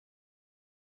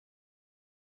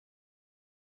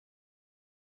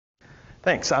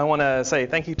Thanks. I want to say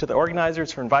thank you to the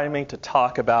organizers for inviting me to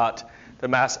talk about the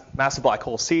massive black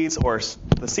hole seeds, or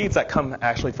the seeds that come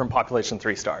actually from population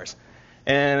 3 stars.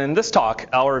 And in this talk,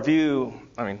 I'll review,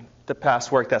 the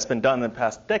past work that's been done in the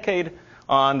past decade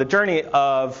on the journey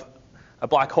of a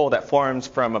black hole that forms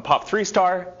from a pop 3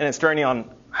 star and its journey on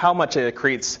how much it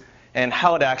accretes and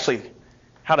how it actually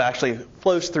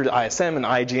flows through the ISM and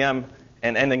IGM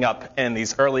and ending up in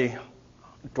these early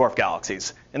dwarf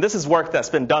galaxies. And this is work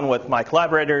that's been done with my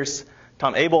collaborators,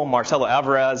 Tom Abel, Marcelo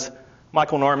Alvarez,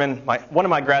 Michael Norman, one of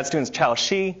my grad students, Chao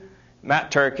Shi, Matt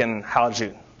Turk, and Hao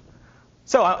Zhu.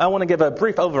 So I want to give a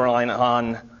brief overline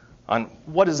on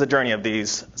what is the journey of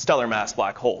these stellar mass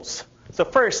black holes. So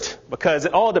first, because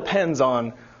it all depends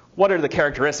on what are the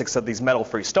characteristics of these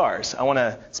metal-free stars, I want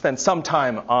to spend some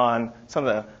time on some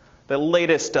of the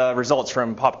latest results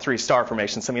from POP3 star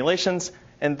formation simulations,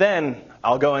 and then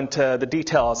I'll go into the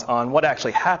details on what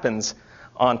actually happens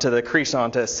onto the accretion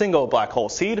onto a single black hole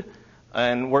seed,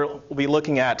 and we'll be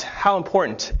looking at how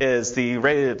important is the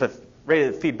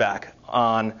radiative feedback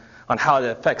on how it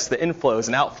affects the inflows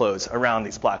and outflows around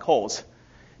these black holes,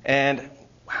 and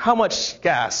how much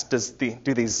gas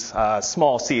do these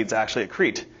small seeds actually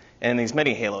accrete in these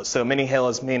mini halos. So mini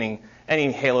halos meaning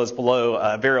any halos below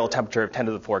a virial temperature of 10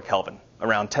 to the 4 Kelvin,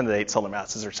 around 10 to the 8 solar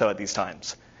masses or so at these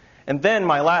times. And then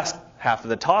my last half of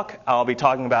the talk, I'll be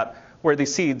talking about where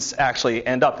these seeds actually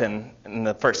end up in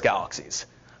the first galaxies.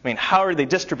 How are they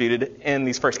distributed in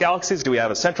these first galaxies? Do we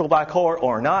have a central black hole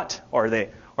or not? Or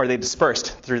are they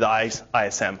dispersed through the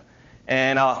ISM?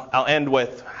 And I'll end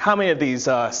with how many of these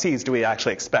seeds do we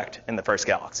actually expect in the first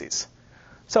galaxies?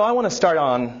 So I want to start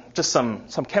on just some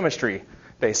chemistry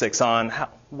basics on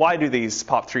why do these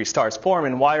POP3 stars form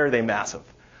and why are they massive?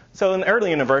 So in the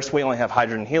early universe, we only have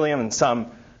hydrogen, helium, and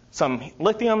some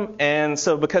lithium. And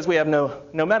so because we have no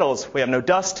metals, we have no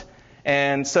dust.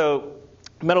 And so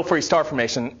metal-free star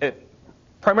formation, it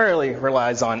primarily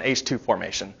relies on H2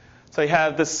 formation. So you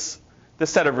have this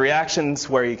set of reactions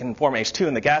where you can form H2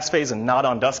 in the gas phase and not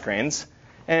on dust grains.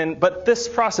 But this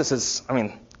process is,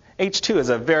 H2 is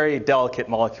a very delicate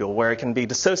molecule where it can be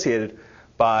dissociated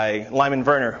by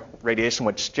Lyman-Werner radiation,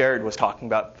 which Jared was talking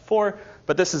about before.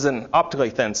 But this is an optically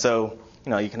thin, so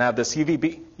you can have this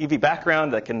UV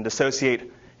background that can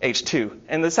dissociate H2.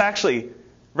 And this actually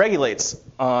regulates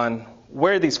on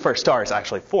where these first stars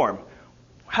actually form.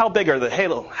 How big does a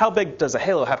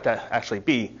halo have to actually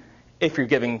be if you're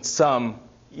giving some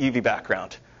UV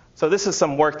background? So this is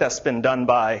some work that's been done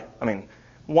by,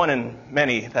 one in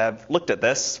many that have looked at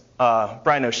this.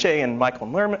 Brian O'Shea and Michael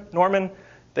Norman,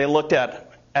 they looked at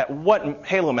what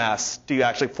halo mass do you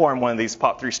actually form one of these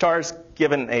POP3 stars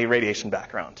given a radiation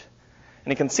background.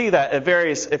 And you can see that it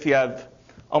varies if you have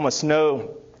almost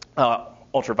no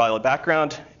ultraviolet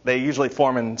background. They usually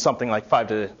form in something like 5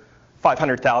 to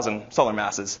 500,000 solar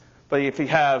masses. But if you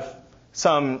have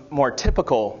some more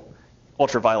typical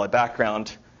ultraviolet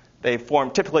background, they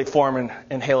typically form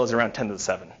in halos around 10 to the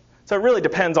 7. So it really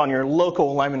depends on your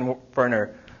local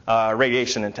Lyman-Werner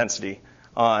radiation intensity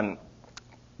on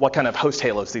what kind of host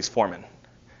halos these form in.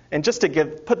 And just to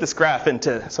put this graph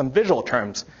into some visual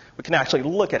terms, we can actually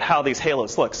look at how these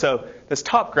halos look. So this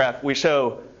top graph, we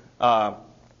show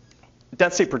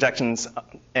density projections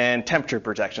and temperature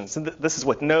projections. And this is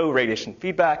with no radiation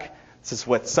feedback. This is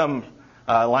with some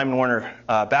Lyman-Werner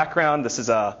background. This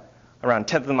is around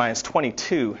 10 to the minus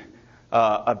 22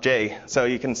 of J. So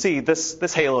you can see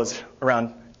this halo is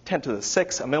around 10 to the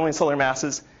 6, a million solar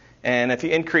masses. And if you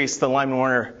increase the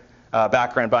Lyman-Werner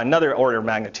background by another order of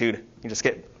magnitude,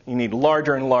 you need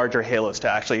larger and larger halos to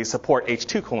actually support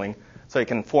H2 cooling, so you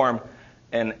can form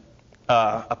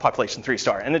a population 3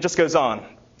 star. And it just goes on.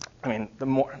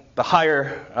 The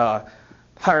higher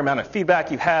amount of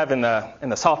feedback you have in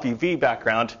the soft UV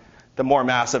background, the more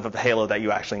massive of the halo that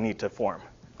you actually need to form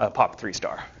a POP3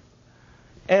 star.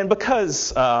 And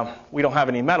because we don't have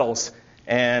any metals,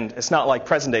 and it's not like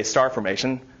present-day star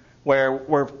formation, where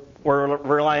we're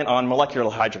reliant on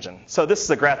molecular hydrogen. So this is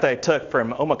a graph that I took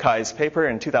from Omokai's paper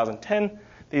in 2010.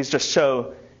 These just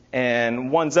show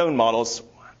in one zone models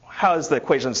how is the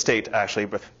equation of state actually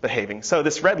behaving. So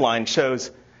this red line shows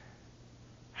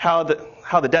how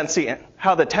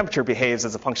the temperature behaves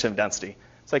as a function of density.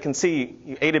 So you can see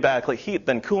you adiabatically heat,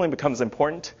 then cooling becomes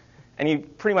important, and you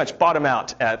pretty much bottom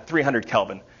out at 300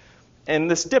 Kelvin. And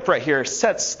this dip right here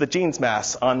sets the Jeans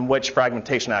mass on which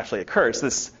fragmentation actually occurs.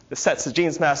 This sets the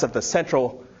Jeans mass of the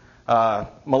central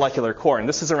molecular core, and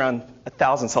this is around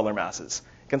 1,000 solar masses.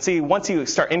 You can see once you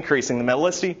start increasing the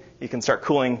metallicity, you can start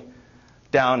cooling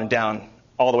down and down,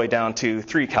 all the way down to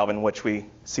 3 Kelvin, which we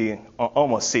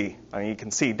almost see. You can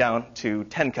see down to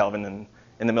 10 Kelvin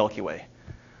in the Milky Way.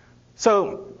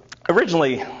 So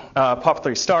originally,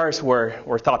 Pop-3 stars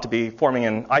were thought to be forming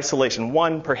in isolation,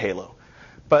 one per halo.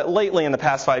 But lately, in the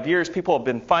past 5 years, people have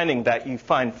been finding that you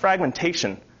find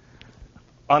fragmentation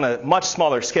on a much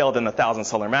smaller scale than 1,000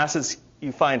 solar masses.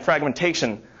 You find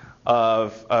fragmentation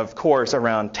of cores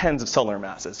around tens of solar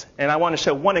masses. And I want to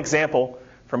show one example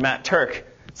from Matt Turk.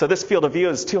 So this field of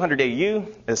view is 200 AU.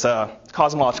 It's a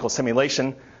cosmological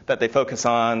simulation that they focus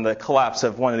on the collapse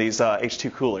of one of these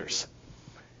H2 coolers.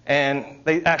 And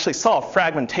they actually saw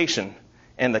fragmentation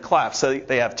in the collapse. So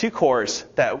they have two cores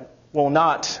that will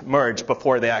not merge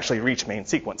before they actually reach main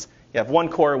sequence. You have one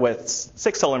core with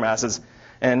 6 solar masses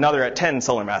and another at 10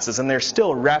 solar masses, and they're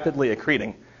still rapidly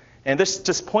accreting. And this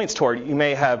just points toward you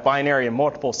may have binary and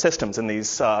multiple systems in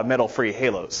these metal-free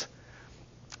halos.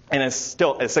 And it's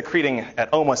accreting at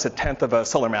almost 1/10 of a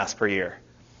solar mass per year.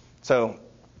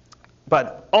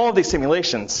 But all of these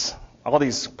simulations, all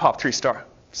these Pop-3 star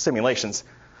simulations,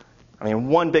 I mean,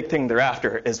 one big thing they're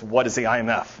after is what is the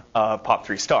IMF of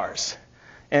Pop-3 stars.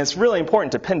 And it's really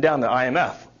important to pin down the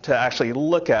IMF to actually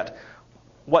look at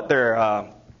what their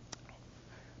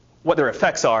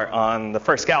effects are on the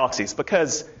first galaxies,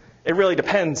 because it really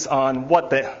depends on what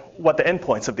the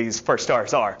endpoints of these first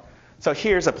stars are. So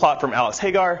here's a plot from Alex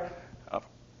Hagar.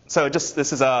 So this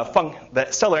is the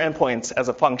stellar endpoints as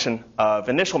a function of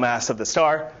initial mass of the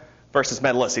star versus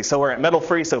metallicity. So we're at metal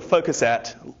free, so focus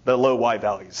at the low Y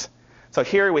values. So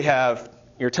here we have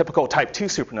your typical type 2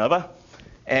 supernova.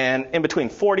 And in between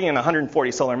 40 and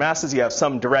 140 solar masses, you have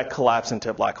some direct collapse into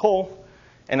a black hole.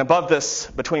 And above this,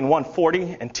 between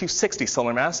 140 and 260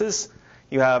 solar masses,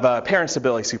 you have a parent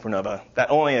stability supernova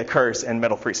that only occurs in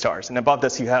metal-free stars. And above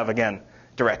this, you have, again,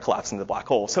 direct collapse into the black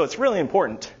hole. So it's really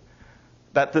important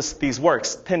that these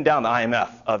works pin down the IMF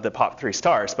of the Pop-3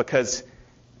 stars, because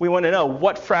we want to know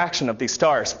what fraction of these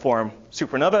stars form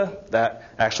supernova that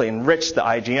actually enrich the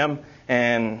IGM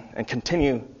and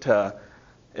continue to,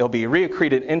 it'll be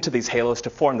reaccreted into these halos to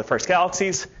form the first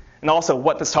galaxies. And also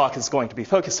what this talk is going to be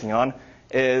focusing on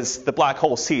is the black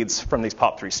hole seeds from these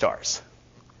Pop-3 stars.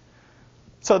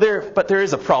 But there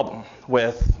is a problem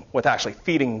with actually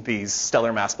feeding these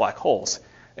stellar mass black holes.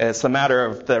 It's a matter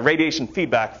of the radiation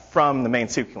feedback from the main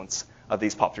sequence of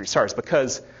these Pop-3 stars,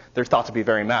 because they're thought to be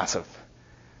very massive.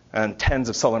 And tens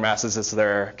of solar masses is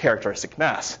their characteristic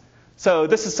mass. So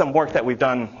this is some work that we've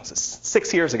done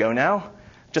 6 years ago now.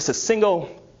 Just a single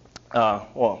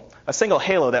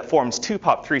halo that forms two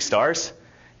Pop-3 stars.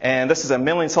 And this is a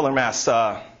million solar mass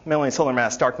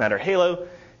dark matter halo.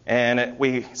 And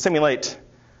we simulate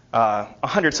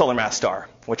 100 solar mass star,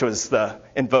 which was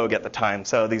in vogue at the time.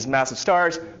 So these massive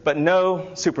stars, but no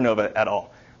supernova at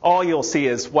all. All you'll see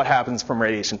is what happens from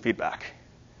radiation feedback.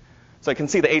 So you can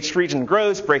see the H region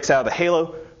grows, breaks out of the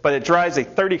halo, but it drives a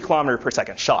 30 kilometer per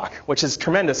second shock, which is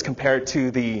tremendous compared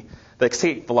to the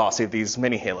escape velocity of these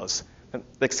mini halos.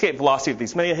 The escape velocity of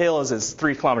these mini halos is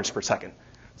 3 kilometers per second.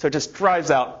 So it just drives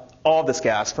out all this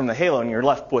gas from the halo, and you're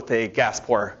left with a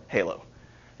gas-poor halo.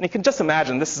 And you can just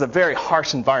imagine this is a very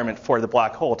harsh environment for the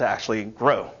black hole to actually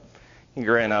grow.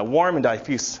 You're in a warm and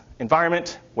diffuse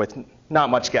environment with not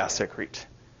much gas to accrete.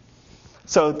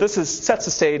 So this sets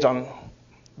the stage on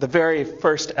the very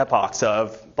first epochs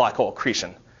of black hole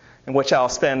accretion, in which I'll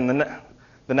spend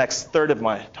the next third of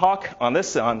my talk on this.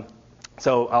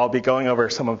 So I'll be going over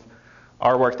some of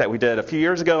our work that we did a few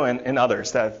years ago and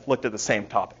others that have looked at the same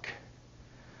topic.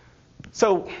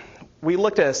 So we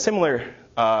looked at a similar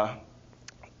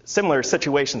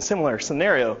situation, similar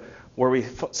scenario, where we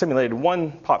simulated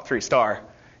one Pop-3 star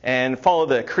and followed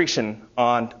the accretion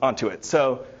onto it.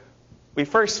 So we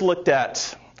first looked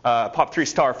at Pop-3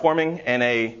 star forming in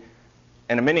a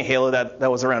mini halo that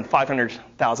was around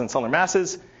 500,000 solar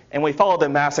masses, and we followed the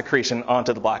mass accretion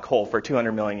onto the black hole for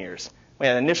 200 million years. We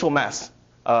had initial mass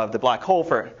of the black hole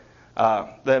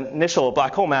the initial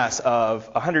black hole mass of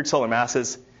 100 solar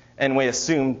masses, and we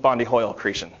assumed Bondi-Hoyle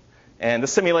accretion. And the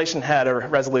simulation had a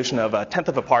resolution of 1/10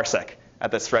 of a parsec at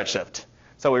this redshift.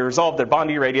 So we resolved the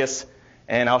Bondi radius,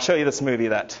 and I'll show you this movie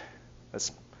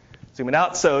let's zoom it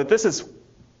out. So this is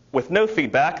with no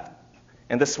feedback,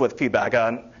 and this is with feedback.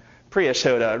 Priya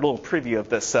showed a little preview of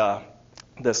this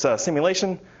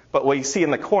simulation, but what you see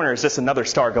in the corner is just another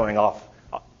star going off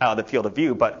out of the field of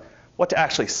view. But what to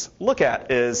actually look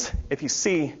at is, if you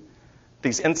see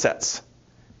these insets,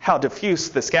 how diffuse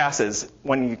this gas is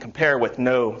when you compare with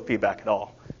no feedback at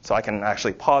all. So I can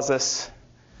actually pause this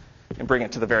and bring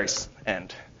it to the very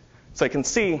end. So you can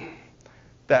see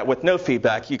that with no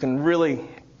feedback, you can really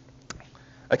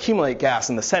accumulate gas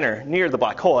in the center near the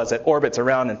black hole as it orbits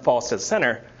around and falls to the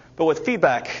center. But with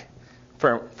feedback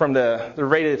from the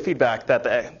radiated feedback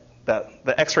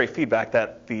the X-ray feedback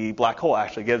that the black hole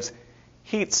actually gives,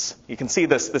 heats, you can see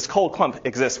this cold clump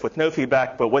exists with no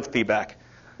feedback, but with feedback,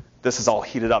 this is all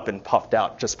heated up and puffed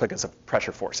out just because of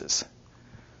pressure forces.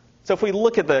 So if we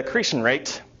look at the accretion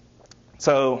rate,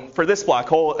 so for this black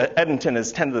hole, Eddington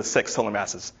is 10 to the 6 solar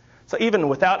masses. So even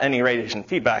without any radiation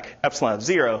feedback, epsilon of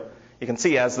 0, you can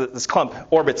see as this clump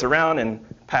orbits around and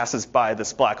passes by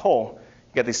this black hole,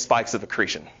 you get these spikes of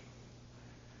accretion.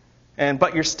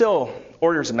 But you're still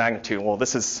orders of magnitude. Well,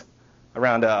 this is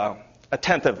around a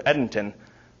tenth of Eddington.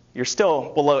 You're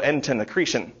still below Eddington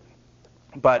accretion,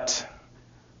 but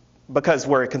because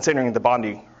we're considering the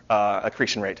Bondi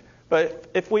accretion rate. But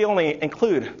if we only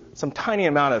include some tiny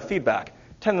amount of feedback,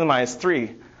 10 to the minus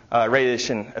 3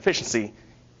 radiation efficiency,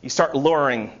 you start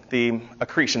lowering the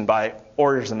accretion by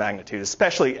orders of magnitude,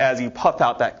 especially as you puff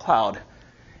out that cloud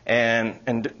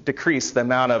and decrease the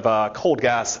amount of cold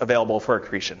gas available for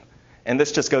accretion. And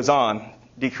this just goes on,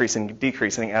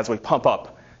 decreasing as we pump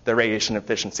up the radiation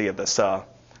efficiency of this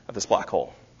black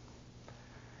hole.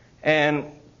 And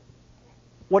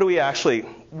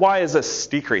why is this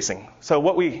decreasing? So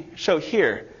what we show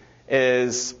here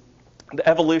is the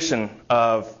evolution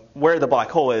of where the black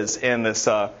hole is in this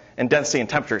in density and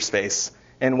temperature space,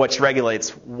 and which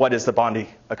regulates what is the Bondi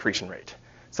accretion rate.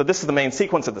 So this is the main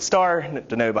sequence of the star,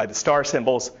 denoted by the star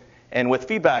symbols, and with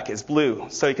feedback is blue.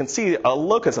 So you can see a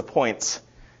locus of points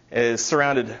is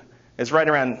right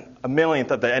around a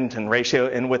millionth of the Eddington ratio,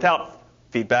 and without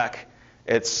feedback,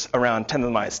 it's around 10 to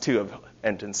the minus 2 of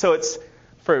Eddington. So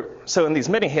in these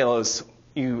mini halos,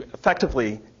 you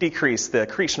effectively decrease the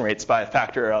accretion rates by a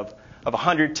factor of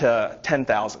 100 to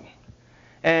 10,000.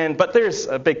 But there's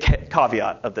a big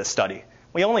caveat of this study.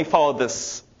 We only followed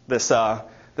this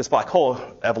black hole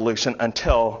evolution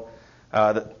until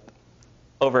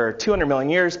over 200 million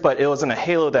years, but it was in a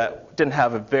halo that didn't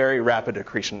have a very rapid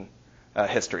accretion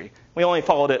history. We only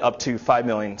followed it up to 5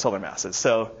 million solar masses,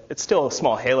 so it's still a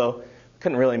small halo.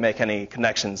 Couldn't really make any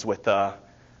connections with the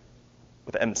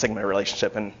M sigma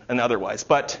relationship and otherwise.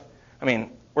 But I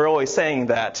mean, we're always saying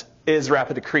that is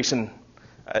rapid accretion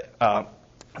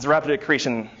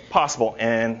possible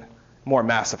in more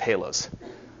massive halos?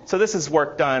 So this is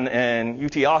work done in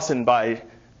UT Austin by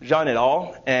Jean et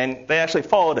al. And they actually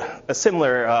followed a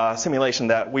similar simulation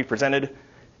that we presented,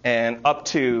 and up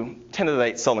to 10 to the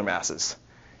 8 solar masses.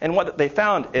 And what they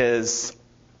found is,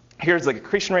 here's the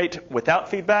accretion rate without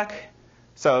feedback.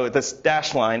 So this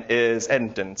dashed line is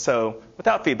Eddington. So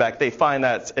without feedback, they find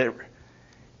that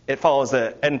it follows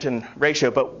the Eddington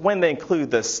ratio. But when they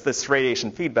include this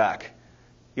radiation feedback,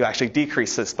 you actually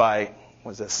decrease this by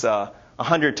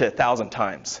 100 to 1,000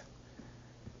 times.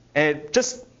 And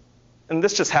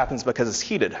this just happens because it's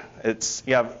heated.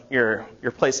 You're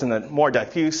placed in a more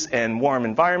diffuse and warm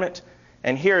environment.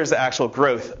 And here is the actual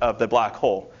growth of the black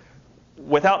hole.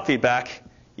 Without feedback,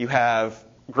 you have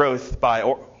growth by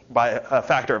a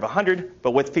factor of 100,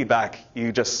 but with feedback,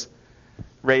 you just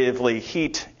radiatively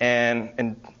heat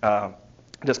and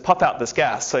just puff out this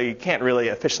gas, so you can't really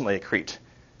efficiently accrete.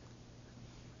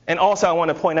 And also, I want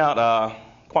to point out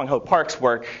Kwang Ho Park's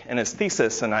work in his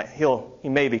thesis, and he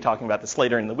may be talking about this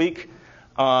later in the week,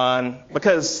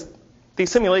 because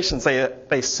these simulations, they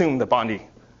assume the Bondi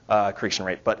accretion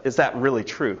rate, but is that really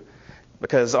true?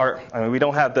 Because we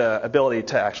don't have the ability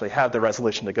to actually have the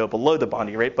resolution to go below the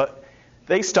Bondi rate, but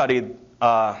they studied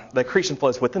the accretion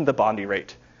flows within the Bondi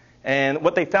rate. And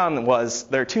what they found was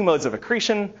there are two modes of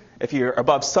accretion. If you're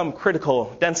above some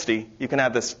critical density, you can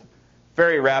have this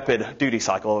very rapid duty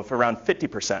cycle of around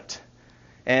 50%.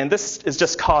 And this is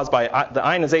just caused by the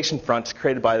ionization front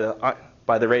created by the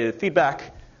radiative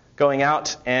feedback going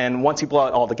out. And once you blow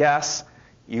out all the gas,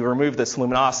 you remove this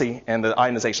luminosity, and the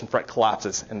ionization front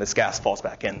collapses, and this gas falls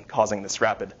back in, causing this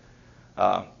rapid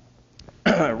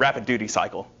duty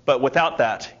cycle. But without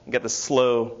that, you get this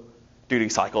slow duty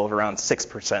cycle of around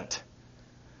 6%.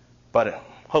 But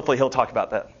hopefully he'll talk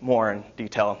about that more in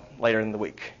detail later in the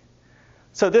week.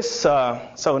 So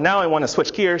now I want to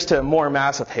switch gears to more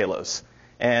massive halos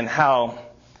and how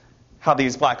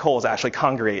these black holes actually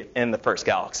congregate in the first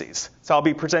galaxies. So I'll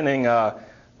be presenting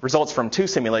results from two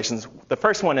simulations. The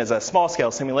first one is a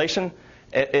small-scale simulation.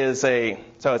 It's a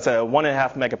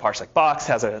 1.5 megaparsec box,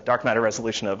 has a dark matter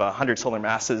resolution of 100 solar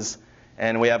masses,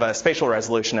 and we have a spatial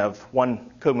resolution of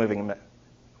one co-moving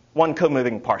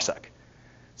parsec.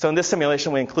 So in this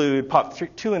simulation, we include pop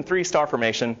 2 and 3 star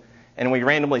formation, and we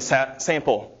randomly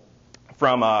sample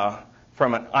from an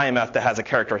IMF that has a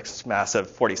characteristic mass of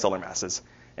 40 solar masses,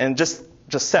 and just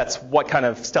sets what kind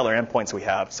of stellar endpoints we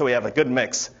have. So we have a good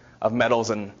mix of metals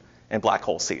and black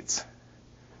hole seeds.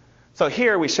 So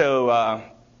here we show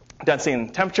density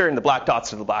and temperature, and the black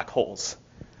dots are the black holes.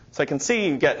 So you can see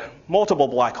you get multiple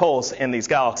black holes in these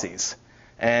galaxies.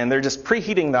 And they're just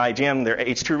preheating the IgM. Their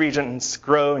H2 regions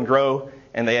grow and grow,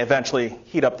 and they eventually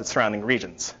heat up the surrounding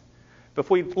regions. But if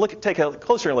we take a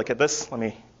closer look at this, let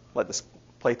me let this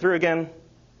play through again.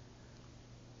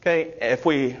 Okay, if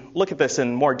we look at this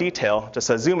in more detail, just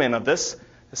a zoom in of this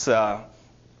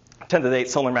 10 to the 8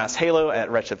 solar mass halo at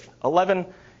redshift 11.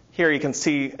 Here you can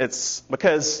see it's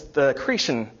because the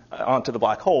accretion onto the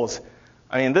black holes,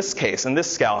 I mean, in this case, in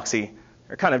this galaxy,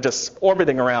 they're kind of just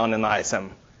orbiting around in the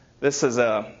ISM.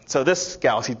 So this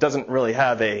galaxy doesn't really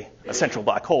have a central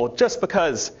black hole, just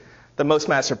because the most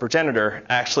massive progenitor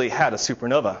actually had a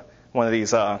supernova. One of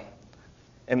these,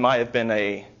 it might have been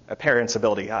a parent's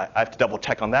ability. I have to double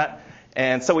check on that.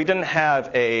 And so we didn't have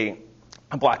a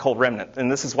black hole remnant,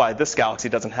 and this is why this galaxy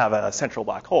doesn't have a central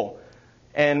black hole.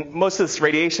 And most of this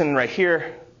radiation right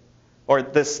here, or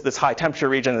this high temperature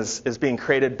region, is being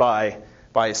created by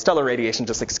stellar radiation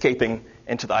just escaping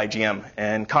into the IgM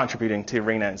and contributing to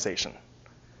ring ionization.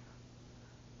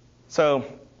 So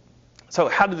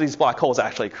how do these black holes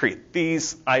actually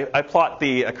accrete? I plot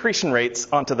the accretion rates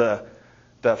onto the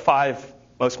 5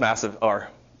 most massive, or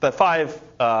the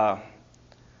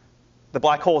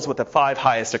black holes with the 5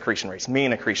 highest accretion rates,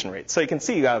 mean accretion rates. So you can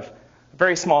see you have a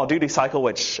very small duty cycle,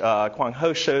 which Kwang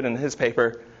Ho showed in his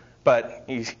paper, but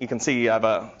you can see you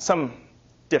have some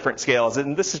different scales.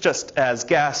 And this is just as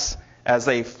gas, as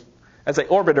they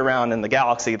orbit around in the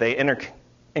galaxy, they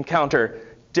encounter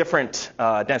different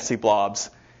density blobs.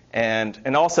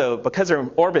 And also, because they're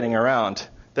orbiting around,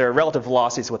 their relative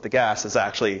velocities with the gas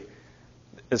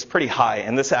is pretty high.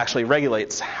 And this actually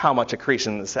regulates how much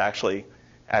accretion this actually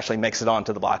makes it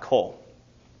onto the black hole.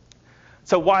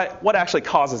 So what actually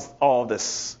causes all of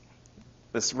this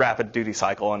rapid duty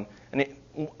cycle? And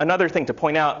another thing to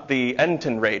point out, the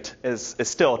Eddington rate is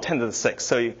still 10 to the 6.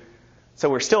 So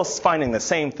we're still finding the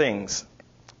same things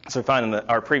as we find in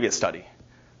our previous study.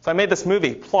 So I made this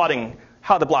movie plotting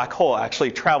how the black hole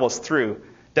actually travels through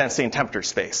density and temperature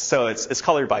space. So it's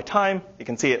colored by time. You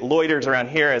can see it loiters around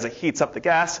here as it heats up the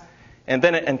gas, and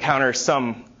then it encounters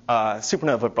some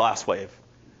supernova blast wave.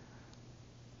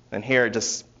 And here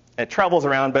it travels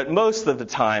around, but most of the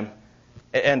time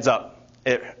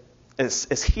it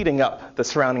is heating up the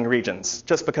surrounding regions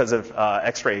just because of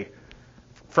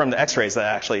from the X-rays that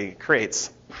it actually creates.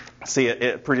 See,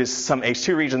 it produces some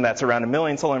H2 region that's around 1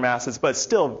 million solar masses, but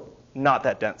still not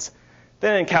that dense.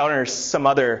 Then it encounters some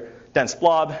other dense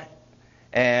blob,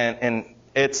 and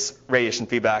its radiation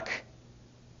feedback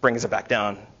brings it back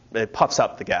down. It puffs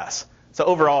up the gas. So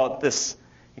overall, you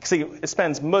can see it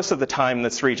spends most of the time in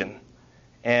this region.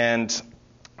 And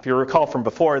if you recall from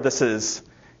before, in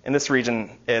this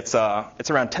region, it's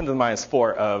around 10 to the minus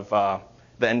 4 of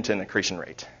the Eddington accretion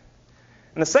rate.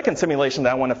 And the second simulation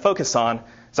that I want to focus on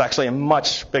is actually a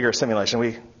much bigger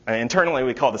simulation. Internally,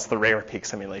 we call this the rare peak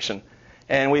simulation.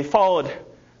 And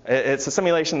it's a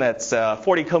simulation that's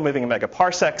 40 co-moving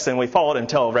megaparsecs, and we followed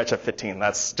until redshift 15.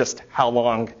 That's just how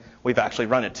long we've actually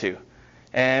run it to.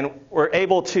 And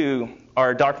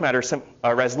our dark matter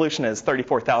resolution is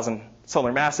 34,000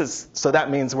 solar masses, so that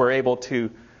means we're able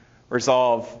to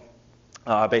resolve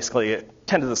basically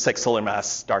 10 to the 6 solar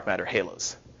mass dark matter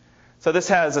halos. So this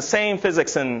has the same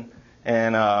physics and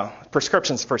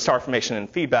prescriptions for star formation and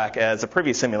feedback as a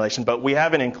previous simulation, but we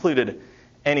haven't included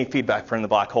any feedback from the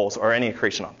black holes or any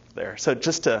accretion up there. So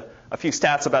just a few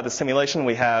stats about the simulation.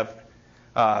 We have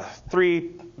 3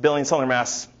 billion solar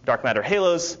mass dark matter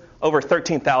halos, over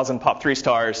 13,000 POP3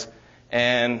 stars,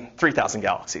 and 3,000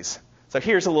 galaxies. So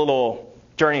here's a little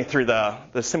journey through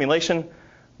the simulation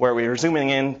where we are zooming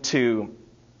into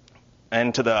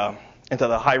the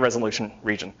high resolution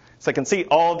region. So you can see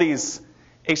all these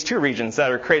H2 regions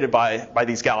that are created by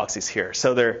these galaxies here.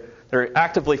 So they're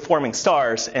actively forming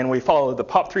stars, and we follow the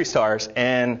POP3 stars,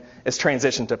 and it's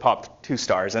transitioned to POP2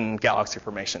 stars and galaxy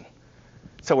formation.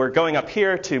 So we're going up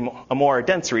here to a more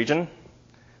dense region.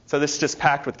 So this is just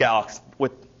packed with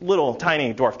little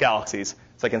tiny dwarf galaxies.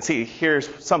 So you can see here's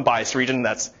some biased region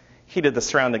that's heated the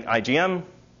surrounding IgM.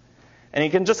 And you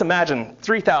can just imagine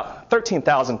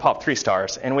 13,000 POP3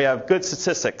 stars, and we have good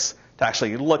statistics to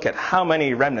actually look at how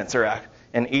many remnants are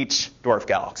in each dwarf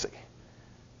galaxy.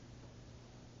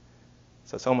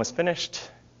 So it's almost finished.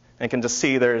 And you can just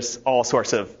see there's all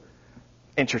sorts of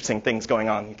interesting things going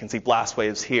on. You can see blast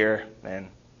waves here and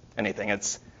anything.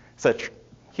 It's a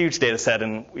huge data set,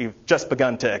 and we've just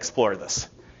begun to explore this.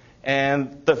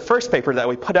 And the first paper that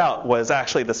we put out was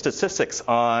actually the statistics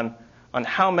on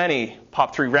how many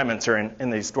POP3 remnants are in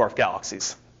these dwarf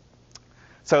galaxies.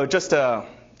 So just I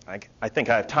think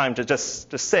I have time to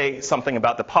just say something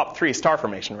about the POP3 star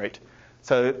formation rate.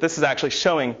 So this is actually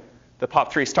showing the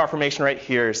POP3 star formation rate.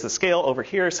 Here's the scale over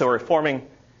here. So we're forming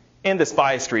in this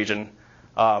biased region,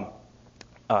 10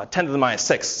 to the minus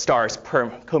 6 stars per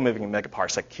co-moving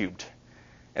megaparsec cubed.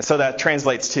 And so that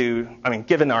translates to,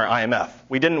 given our IMF,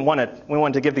 we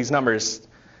wanted to give these numbers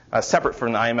separate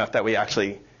from the IMF that we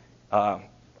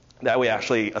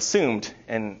actually assumed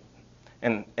and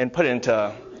put it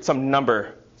into some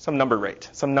number rate,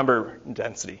 some number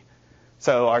density.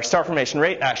 So our star formation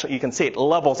rate, actually, you can see it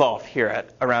levels off here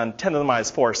at around 10 to the minus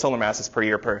 4 solar masses per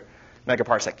year per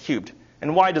megaparsec cubed.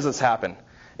 And why does this happen?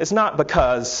 It's not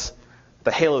because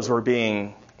the halos were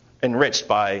being enriched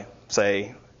by,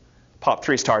 say,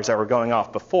 POP3 stars that were going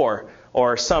off before,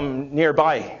 or some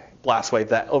nearby blast wave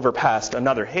that overpassed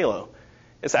another halo.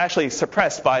 It's actually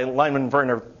suppressed by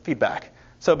Lyman-Werner feedback.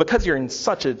 So because you're in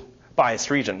such a biased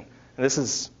region, and this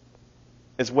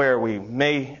is where we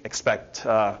may expect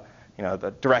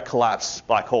the direct collapse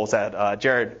black holes that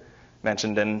Jared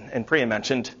mentioned and Priya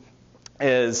mentioned,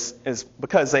 is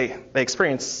because they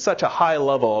experience such a high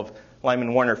level of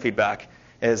Lyman-Werner feedback,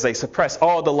 is they suppress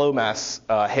all the low mass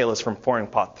halos from forming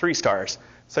POP3 stars.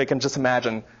 So you can just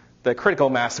imagine the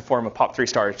critical mass to form a POP3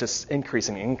 star is just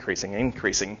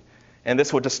increasing. And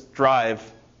this will just drive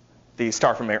the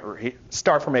star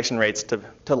formation rates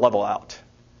to level out.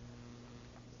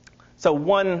 So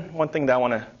one thing that I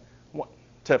want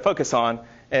to focus on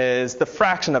is the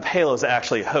fraction of halos that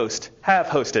actually have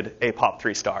hosted a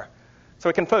POP3 star. So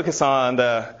we can focus on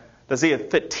the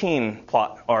Z15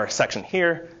 plot or section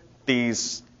here. The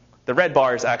red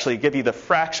bars actually give you the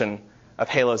fraction of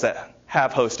halos that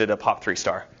have hosted a POP3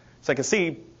 star. So I can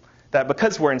see that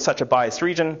because we're in such a biased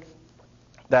region,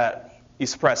 that you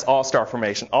suppress all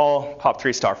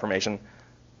POP3 star formation,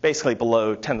 basically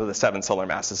below 10 to the 7 solar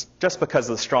masses, just because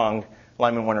of the strong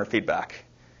Lyman-Werner feedback.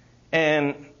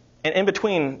 And in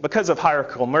between, because of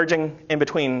hierarchical merging, in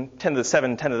between 10 to the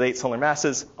 7, 10 to the 8 solar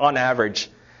masses, on average,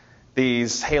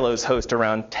 these halos host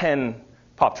around 10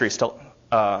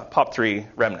 POP3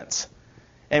 remnants.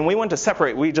 And we want to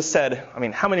separate, we just said,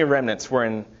 how many remnants were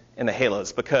in the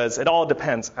halos? Because it all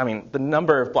depends, the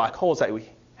number of black holes that we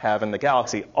have in the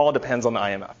galaxy all depends on the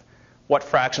IMF. What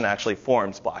fraction actually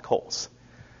forms black holes?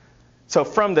 So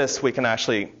from this, we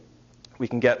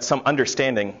can get some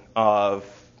understanding of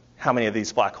how many of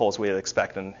these black holes we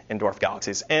expect in dwarf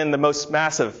galaxies. And the most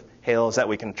massive halos that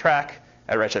we can track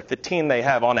at redshift 15, they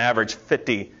have on average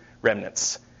 50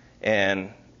 remnants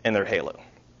in their halo.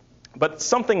 But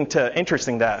something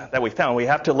interesting that we found, we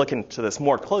have to look into this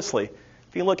more closely.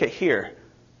 If you look at here,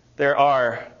 there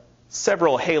are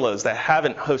several halos that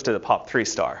haven't hosted a POP3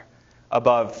 star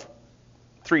above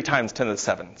 3 times 10 to the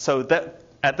 7. So that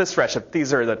at this redshift,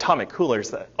 these are the atomic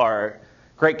coolers that are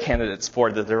great candidates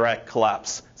for the direct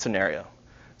collapse scenario.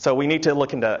 So we need to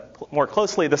look into more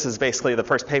closely. This is basically the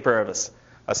first paper of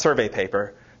a survey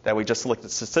paper that we just looked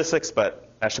at statistics, but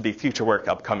that should be future work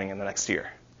upcoming in the next year.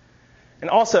 And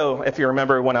also, if you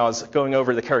remember when I was going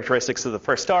over the characteristics of the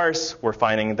first stars, we're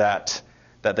finding that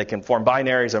they can form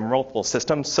binaries or multiple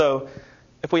systems. So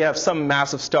if we have some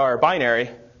massive star binary,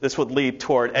 this would lead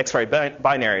toward X-ray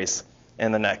binaries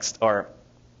in the next, or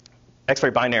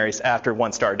X-ray binaries after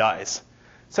one star dies.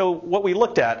 So what we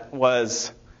looked at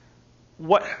was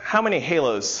how many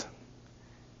halos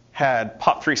had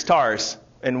POP3 stars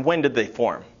and when did they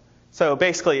form? So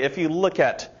basically, if you look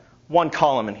at one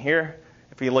column in here,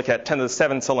 if you look at 10 to the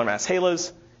 7 solar mass halos,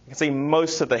 you can see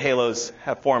most of the halos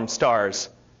have formed stars,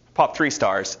 POP3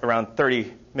 stars, around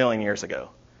 30 million years ago.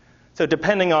 So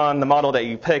depending on the model that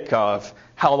you pick of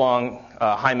how long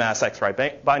high mass X-ray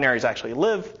binaries actually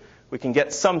live, we can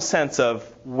get some sense of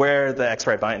where the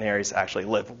X-ray binaries actually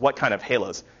live, what kind of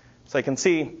halos. So you can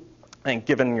see, I think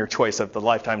given your choice of the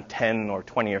lifetime 10 or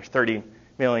 20 or 30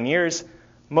 million years,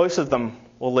 most of them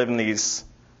will live in these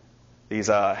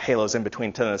halos in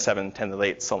between 10 to the 7, 10 to the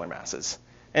 8 solar masses.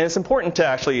 And it's important to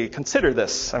actually consider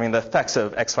this, the effects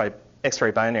of X-ray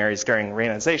binaries during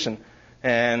reionization.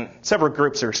 And several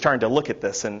groups are starting to look at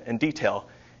this in detail,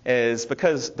 is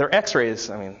because their X-rays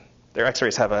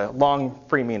have a long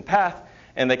free mean path,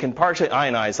 and they can partially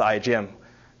ionize the IgM,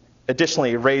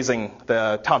 additionally raising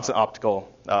the Thomson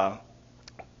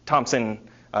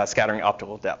scattering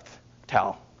optical depth,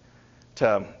 tau,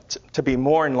 to be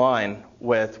more in line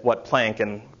with what Planck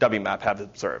and WMAP have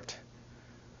observed.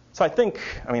 So I think,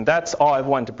 that's all I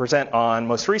wanted to present on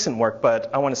most recent work,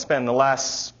 but I want to spend the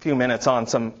last few minutes on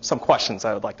some questions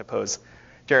I would like to pose.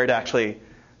 Jared actually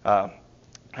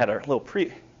had a little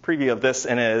preview of this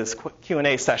in his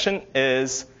Q&A session.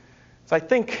 So I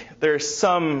think there's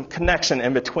some connection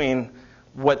in between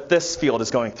what this field is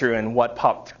going through and what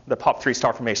the POP3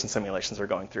 star formation simulations are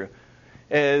going through.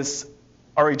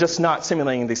 Are are we just not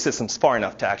simulating these systems far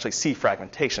enough to actually see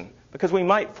fragmentation? Because we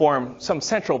might form some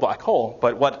central black hole,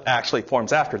 but what actually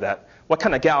forms after that? What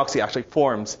kind of galaxy actually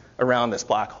forms around this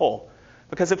black hole?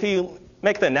 Because if you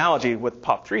make the analogy with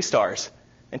POP3 stars,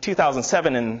 in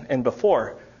 2007 and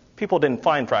before, people didn't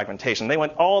find fragmentation. They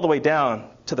went all the way down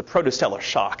to the protostellar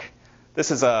shock. This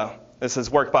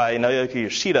is work by Naoki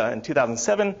Yoshida in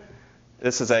 2007.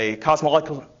 This is a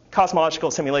cosmological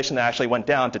simulation that actually went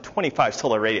down to 25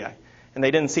 solar radii, and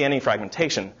they didn't see any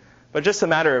fragmentation. But just a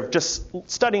matter of just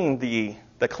studying the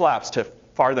collapse to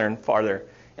farther and farther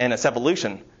in its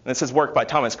evolution. And this is work by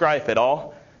Thomas Greif et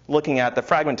al., looking at the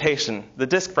fragmentation, the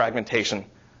disk fragmentation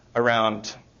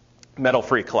around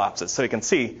metal-free collapses. So you can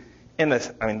see in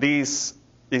this,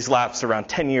 these lapse around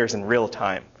 10 years in real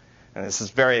time. And this is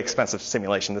very expensive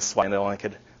simulation. This is why they only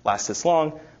could last this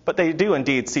long. But they do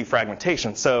indeed see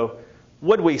fragmentation. So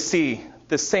would we see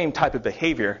this same type of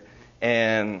behavior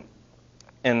in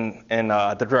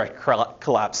the direct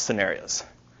collapse scenarios?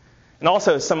 And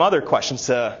also some other questions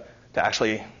to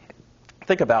actually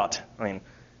think about.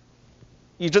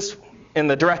 In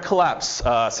the direct collapse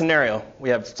scenario, we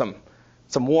have some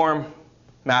warm,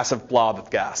 massive blob of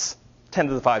gas, 10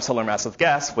 to the 5 solar mass of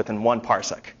gas within 1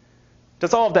 parsec.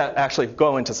 Does all of that actually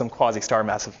go into some quasi-star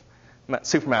massive,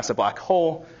 supermassive black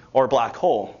hole or black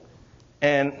hole?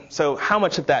 And so how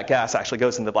much of that gas actually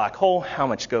goes into the black hole? How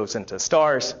much goes into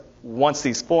stars? Once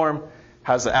these form,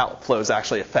 how does the outflows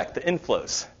actually affect the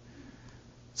inflows?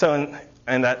 So,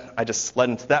 and that I just led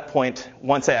into that point.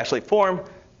 Once they actually form,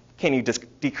 can you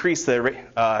just decrease the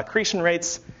accretion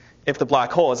rates? If the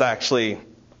black hole is actually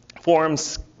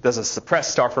forms, does it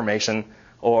suppress star formation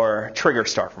or trigger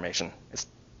star formation? It's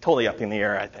totally up in the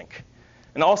air, I think.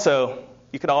 And also,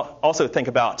 you could also think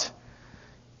about,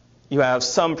 you have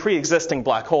some pre-existing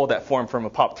black hole that formed from a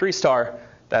POP3 star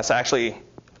that's actually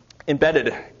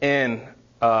embedded in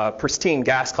pristine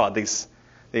gas cloud, these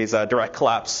direct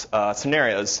collapse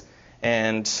scenarios,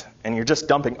 and you're just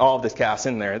dumping all of this gas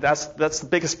in there. That's the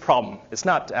biggest problem. It's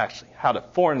not actually how to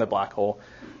form the black hole,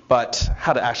 but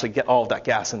how to actually get all of that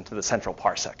gas into the central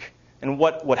parsec. And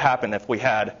what would happen if we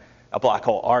had a black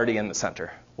hole already in the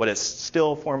center? Would it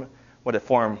still form? Would it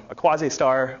form a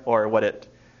quasi-star, or would it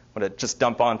just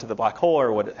dump onto the black hole,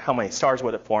 or how many stars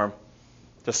would it form?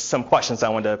 Just some questions I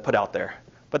wanted to put out there.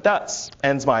 But that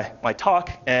ends my talk.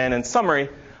 And in summary,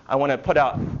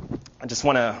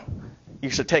 you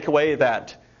should take away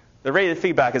that the radiative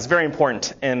feedback is very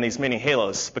important in these mini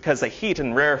halos because they heat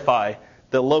and rarefy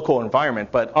the local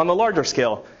environment. But on the larger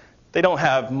scale, they don't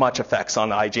have much effects on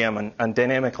the IGM, and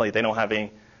dynamically, they don't have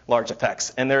any large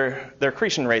effects. And their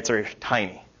accretion rates are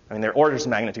tiny. They're orders of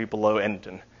magnitude below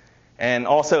Newton. And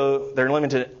also, they're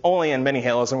limited only in mini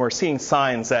halos, and we're seeing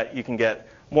signs that you can get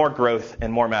more growth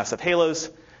in more massive halos.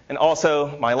 And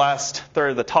also, my last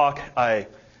third of the talk, I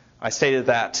stated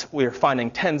that we're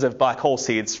finding tens of black hole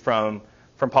seeds from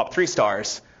POP3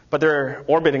 stars, but they're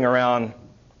orbiting around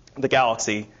the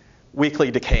galaxy,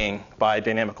 weakly decaying by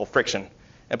dynamical friction.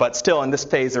 But still, in this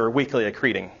phase, they're weakly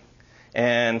accreting.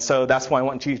 And so that's what I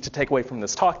want you to take away from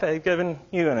this talk that I've given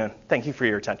you, and thank you for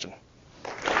your attention.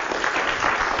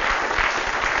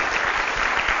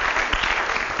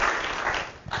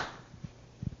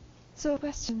 So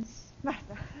questions?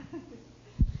 Marta.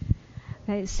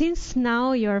 Since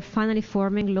now you're finally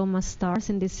forming low-mass stars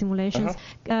in these simulations,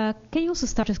 can you also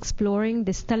start exploring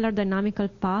the stellar dynamical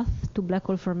path to black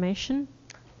hole formation?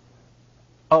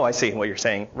 Oh, I see what you're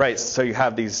saying. Right, so you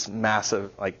have these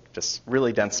massive, just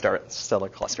really dense stellar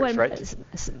clusters, right?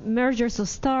 Mergers of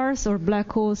stars or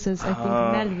black holes, as I think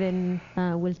Melvin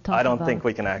will talk about. I don't think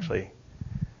we can actually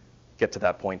get to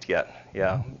that point yet,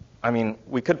 yeah.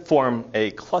 We could form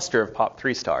a cluster of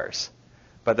POP3 stars,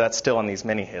 but that's still in these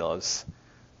mini halos.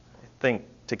 I think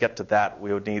to get to that,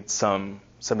 we would need some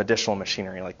additional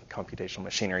machinery, like computational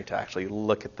machinery, to actually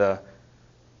look at the,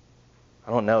 I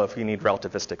don't know if you need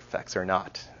relativistic effects or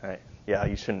not. Right? Yeah,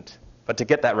 you shouldn't. But to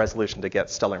get that resolution to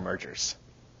get stellar mergers,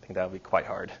 I think that would be quite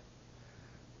hard.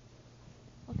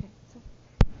 Okay.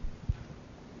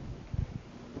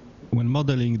 When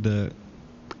modeling the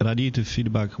radiative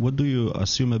feedback, what do you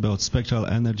assume about spectral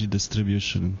energy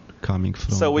distribution coming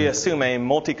from? So we assume a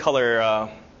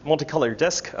multicolor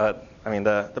disk,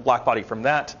 the black body from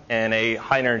that, and a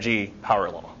high energy power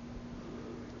law.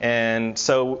 And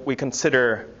so we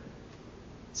consider,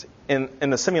 in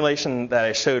the simulation that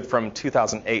I showed from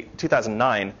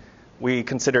 2009, we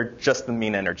considered just the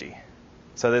mean energy.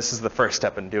 So this is the first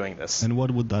step in doing this. And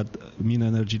what would that mean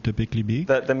energy typically be?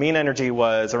 The mean energy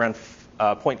was around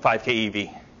 0.5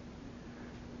 keV.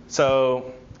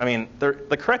 So,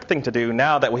 the correct thing to do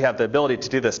now that we have the ability to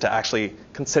do this, to actually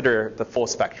consider the full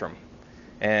spectrum.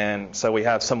 And so we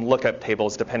have some lookup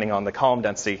tables depending on the column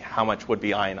density, how much would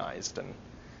be ionized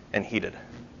and heated.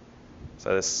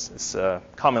 So this is a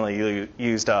commonly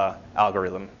used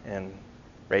algorithm in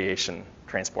radiation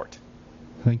transport.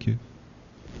 Thank you.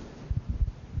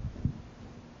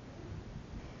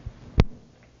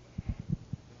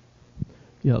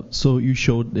 Yeah, so you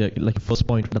showed, like the first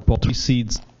point, that pop 3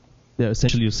 seeds,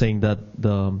 essentially you're saying that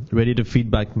the radiative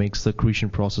feedback makes the accretion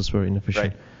process very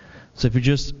inefficient. Right. So if you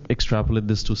just extrapolate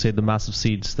this to, say, the massive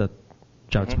seeds that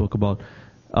Jared spoke about,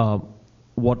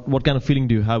 what kind of feeling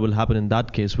do you have will happen in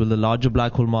that case? Will the larger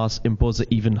black hole mass impose an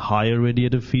even higher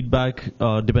radiative feedback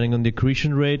depending on the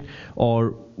accretion rate,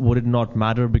 or would it not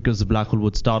matter because the black hole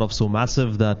would start off so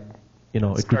massive that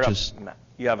it could just...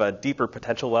 You have a deeper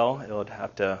potential well.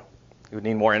 You would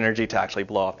need more energy to actually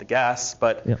blow off the gas.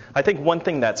 But Yeah. I think one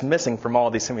thing that's missing from all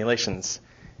these simulations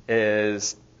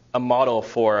is a model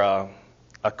for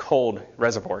a cold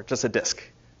reservoir, just a disk,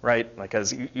 right?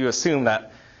 Because you assume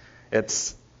that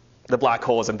the black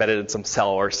hole is embedded in some cell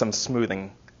or some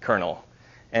smoothing kernel.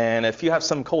 And if you have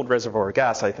some cold reservoir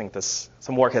gas, I think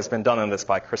some work has been done on this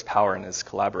by Chris Power and his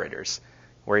collaborators,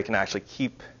 where you can actually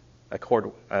keep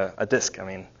a disk,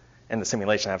 in the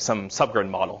simulation, have some subgrid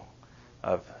model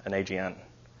of an AGN.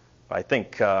 But I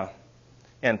think,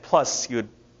 and plus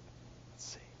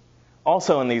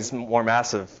also in these more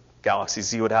massive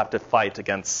galaxies, you would have to fight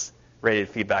against radiative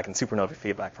feedback and supernova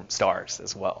feedback from stars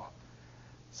as well.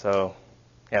 So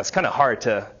yeah, it's kind of hard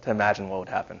to imagine what would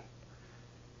happen.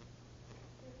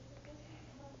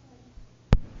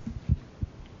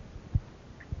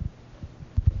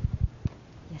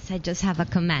 Yes, I just have a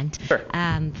comment. Sure.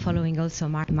 Following also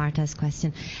Marta's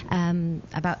question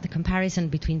about the comparison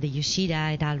between the Yoshida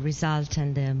et al. Result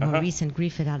and the more recent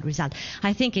Griffith et al. Result.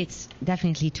 I think it's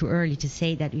definitely too early to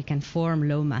say that we can form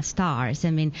low mass stars.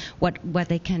 What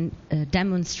they can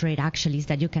demonstrate actually is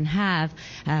that you can have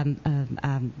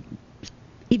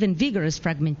even vigorous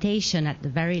fragmentation at the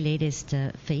very latest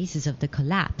phases of the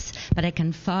collapse, but I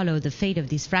can follow the fate of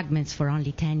these fragments for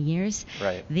only 10 years.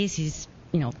 Right. This is,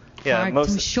 far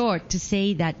too short to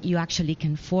say that you actually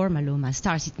can form a low mass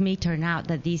stars. It may turn out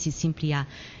that this is simply a,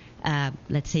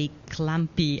 let's say,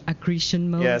 clumpy accretion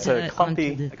mode. Yeah, it's a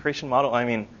clumpy accretion model.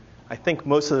 I think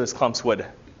most of those clumps would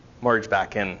merge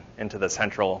back into the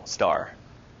central star,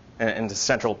 into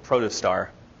central protostar.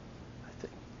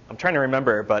 I'm trying to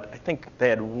remember, but I think they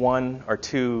had 1 or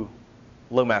 2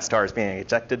 low mass stars being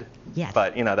ejected. Yes.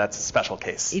 But that's a special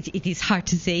case. It is hard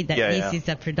to say that this is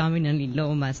a predominantly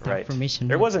low mass star formation.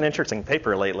 There was an interesting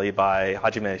paper lately by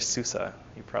Hajime Sousa.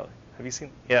 Have you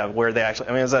seen? Yeah, where they actually,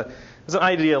 it was an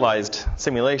idealized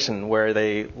simulation where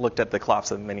they looked at the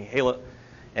collapse of many halo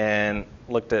and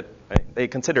they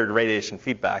considered radiation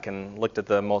feedback and looked at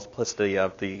the multiplicity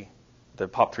of the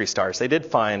POP3 stars. They did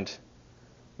find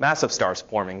massive stars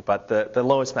forming, but the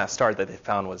lowest mass star that they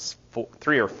found was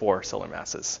 3 or 4 solar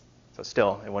masses. So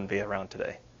still, it wouldn't be around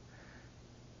today.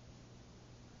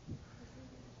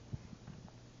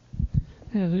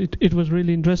 Yeah, it was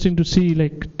really interesting to see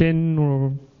like 10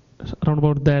 or around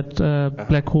about that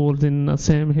black holes in the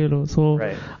same halo. So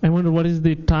right. I wonder what is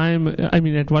the time,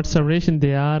 at what separation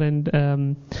they are,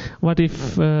 and what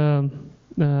if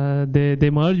they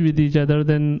merge with each other,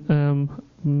 then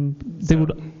they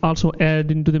would also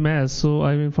add into the mass. So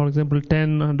for example,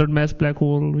 100 mass black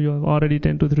hole, you have already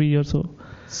 10 to 3 or so.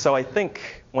 So I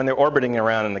think when they're orbiting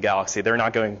around in the galaxy, they're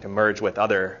not going to merge with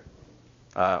other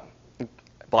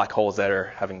black holes that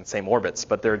are having the same orbits,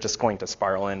 but they're just going to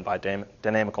spiral in by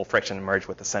dynamical friction and merge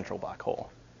with the central black hole.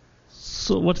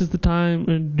 So what is the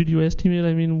time? Did you estimate?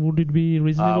 Would it be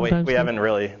reasonable time? We haven't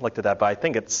really looked at that, but I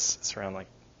think it's around like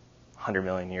 100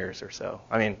 million years or so.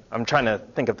 I'm trying to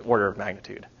think of the order of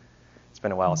magnitude. It's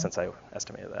been a while since I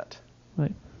estimated that.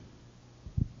 Right.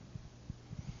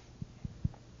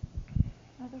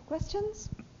 Other questions?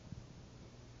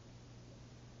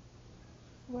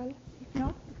 Well, if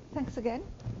not, thanks again.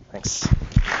 Thanks.